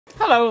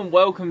Hello and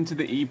welcome to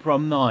the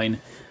EEPROM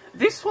 9.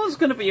 This one's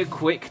going to be a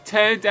quick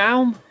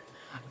teardown,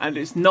 and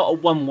it's not a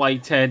one-way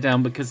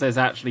teardown because there's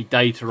actually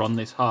data on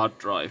this hard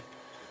drive.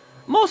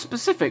 More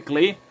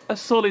specifically, a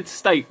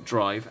solid-state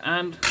drive,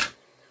 and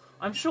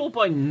I'm sure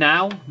by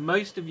now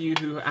most of you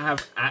who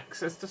have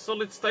access to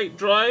solid-state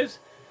drives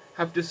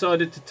have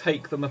decided to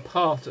take them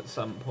apart at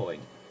some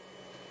point.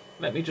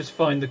 Let me just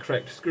find the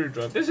correct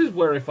screwdriver. This is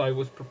where if I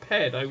was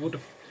prepared I would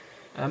have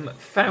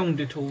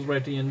found it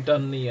already and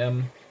done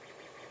the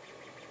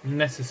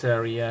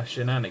necessary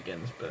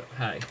shenanigans, but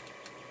hey,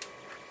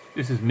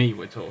 this is me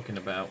we're talking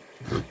about.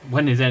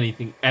 When is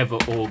anything ever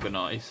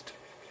organised?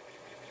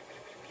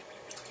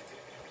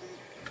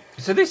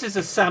 So this is a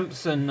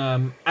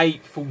Samsung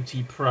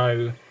 840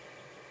 Pro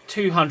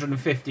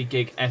 250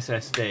 gig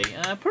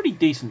SSD. A pretty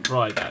decent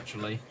drive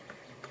actually.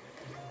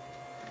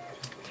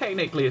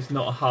 Technically it's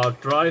not a hard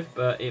drive,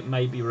 but it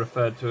may be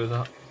referred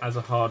to as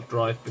a hard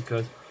drive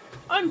because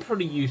I'm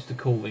pretty used to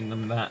calling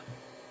them that.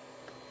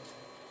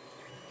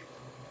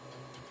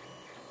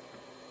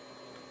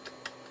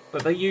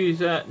 But they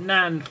use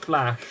NAND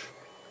flash,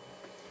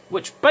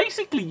 which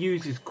basically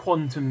uses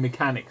quantum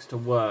mechanics to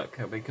work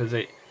because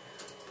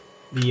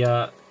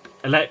the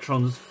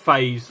electrons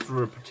phase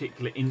through a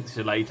particular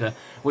insulator,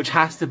 which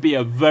has to be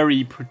a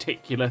very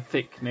particular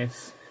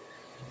thickness,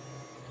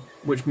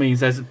 which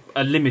means there's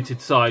a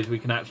limited size we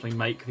can actually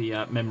make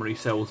the memory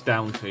cells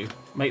down to.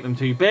 Make them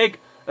too big,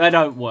 they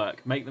don't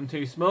work. Make them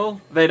too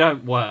small, they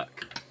don't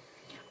work.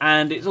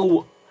 And it's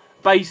all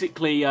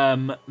basically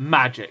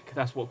magic.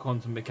 That's what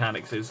quantum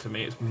mechanics is to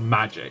me. It's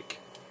magic.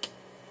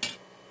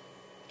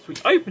 So we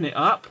open it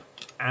up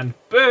and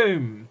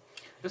boom!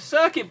 The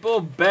circuit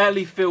board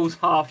barely fills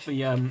half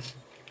the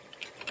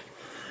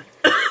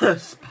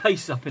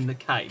space up in the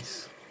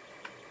case.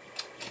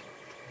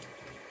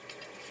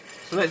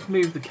 So let's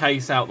move the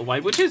case out of the way,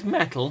 which is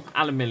metal,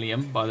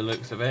 aluminium by the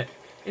looks of it.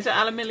 Is it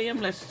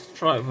aluminium? Let's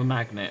try it with a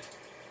magnet.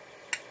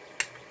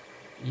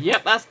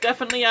 Yep, that's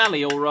definitely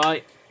Ali,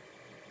 alright.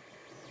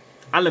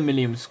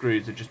 Aluminium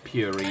screws are just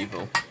pure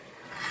evil.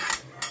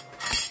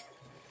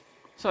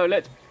 So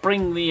let's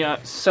bring the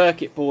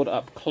circuit board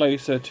up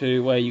closer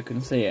to where you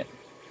can see it.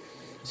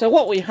 So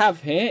what we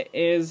have here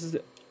is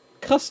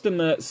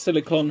customer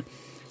silicon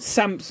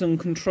Samsung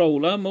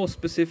controller, more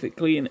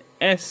specifically an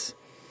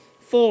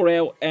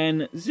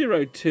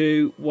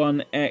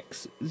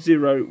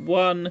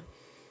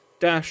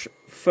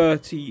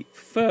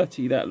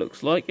S4LN021X01-3030, that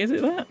looks like. Is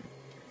it that?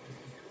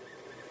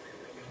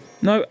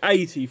 No,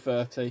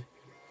 8030.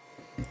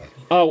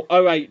 Oh,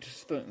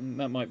 08,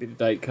 that might be the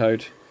date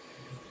code.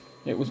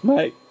 It was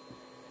made.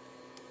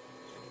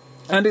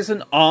 And it's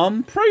an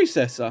ARM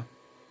processor,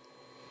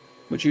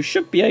 which you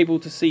should be able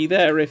to see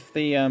there if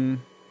the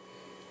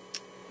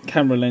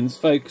camera lens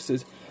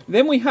focuses.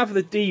 Then we have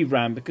the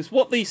DRAM, because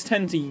what these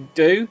tend to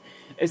do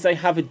is they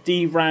have a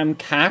DRAM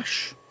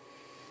cache,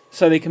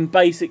 so they can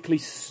basically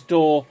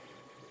store,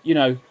 you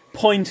know,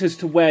 pointers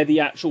to where the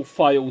actual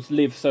files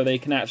live, so they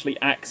can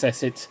actually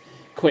access it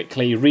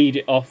quickly, read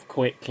it off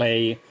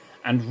quickly,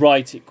 and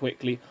write it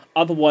quickly.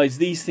 Otherwise,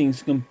 these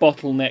things can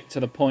bottleneck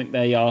to the point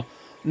they are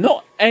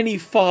not any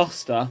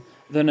faster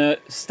than a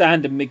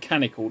standard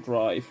mechanical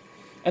drive.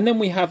 And then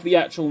we have the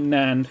actual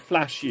NAND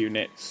flash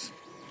units,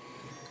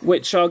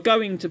 which are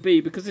going to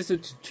be, because it's a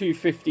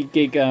 250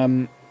 gig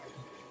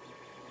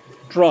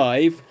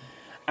drive,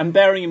 and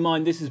bearing in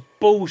mind this is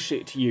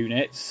bullshit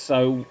units,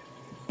 so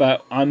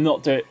but I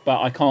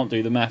can't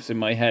do the maths in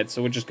my head,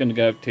 so we're just going to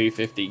go with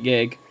 250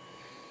 gig.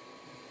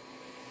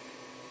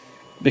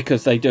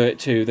 Because they do it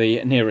to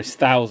the nearest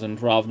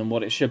 1,000 rather than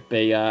what it should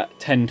be,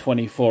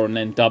 1024 and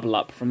then double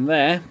up from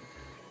there.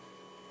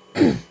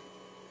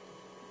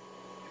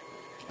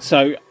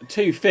 So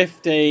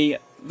 250,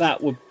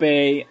 that would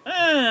be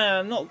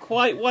not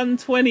quite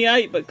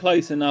 128, but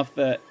close enough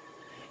that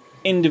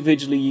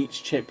individually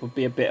each chip would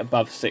be a bit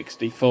above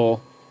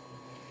 64.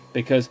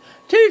 Because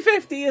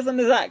 250 isn't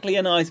exactly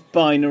a nice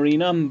binary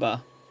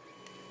number.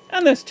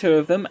 And there's two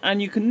of them,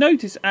 and you can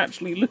notice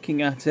actually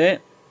looking at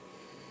it,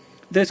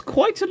 there's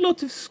quite a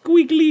lot of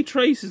squiggly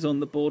traces on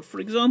the board. For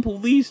example,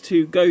 these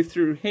two go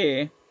through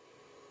here,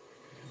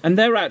 and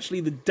they're actually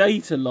the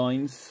data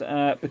lines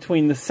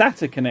between the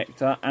SATA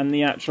connector and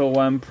the actual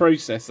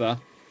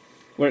processor,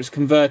 where it's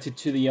converted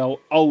to the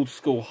old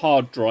school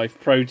hard drive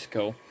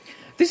protocol.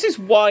 This is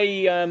why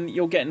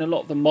you're getting a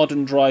lot of the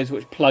modern drives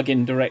which plug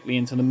in directly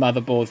into the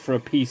motherboard for a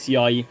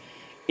PCIe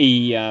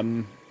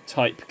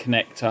type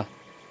connector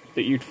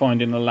that you'd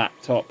find in a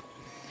laptop,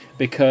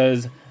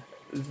 because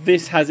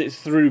this has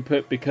its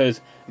throughput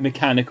because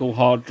mechanical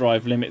hard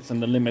drive limits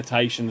and the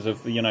limitations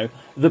of the, you know,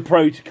 the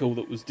protocol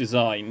that was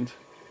designed.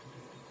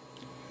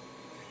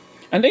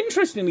 And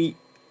interestingly,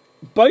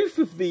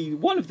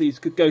 one of these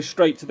could go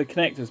straight to the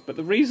connectors, but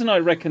the reason I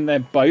reckon they're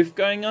both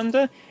going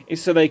under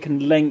is so they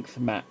can length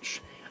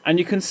match. And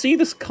you can see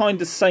this kind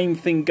of same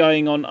thing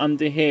going on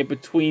under here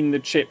between the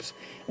chips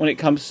when it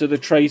comes to the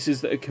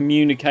traces that are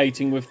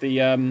communicating with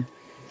the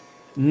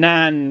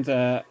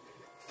NAND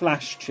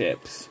flash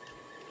chips,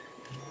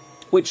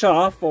 which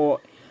are, for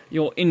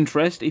your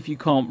interest if you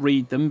can't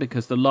read them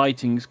because the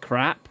lighting's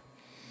crap.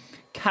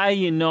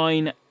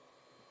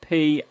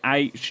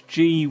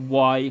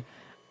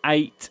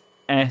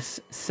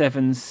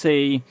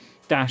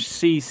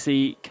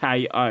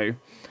 K9PHGY8S7C-CCKO.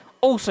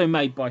 Also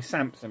made by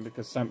Samsung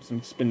because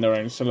Samsung spin their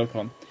own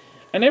silicon.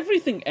 And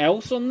everything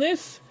else on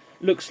this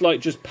looks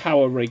like just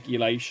power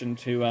regulation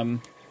to...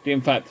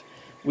 in fact,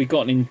 we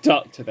got an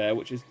inductor there,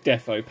 which is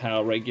defo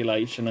power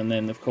regulation. And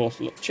then, of course,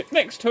 a little chip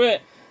next to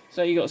it.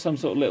 So you got some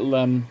sort of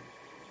little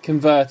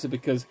converter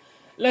because,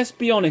 let's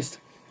be honest,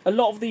 a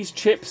lot of these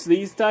chips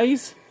these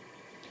days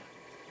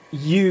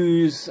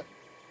use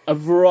a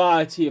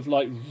variety of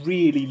like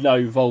really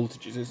low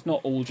voltages. It's not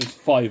all just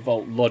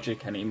 5-volt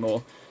logic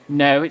anymore.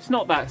 No, it's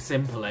not that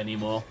simple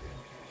anymore.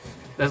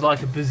 There's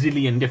like a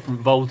bazillion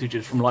different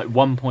voltages from like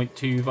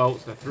 1.2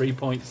 volts to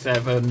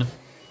 3.7.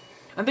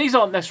 And these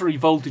aren't necessarily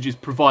voltages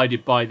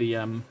provided by the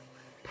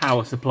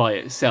power supply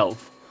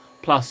itself.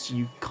 Plus,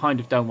 you kind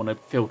of don't want to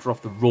filter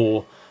off the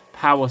raw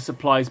power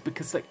supplies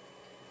because they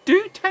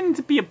do tend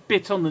to be a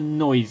bit on the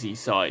noisy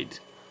side.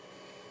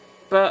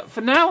 But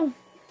for now,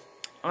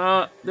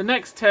 the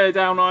next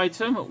teardown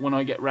item, when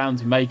I get round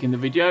to making the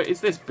video,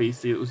 is this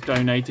PC that was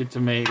donated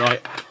to me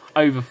like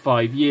over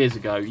 5 years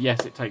ago.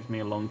 Yes, it takes me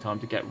a long time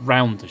to get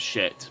round to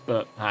shit,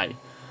 but hey,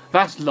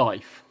 that's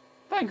life.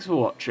 Thanks for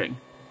watching.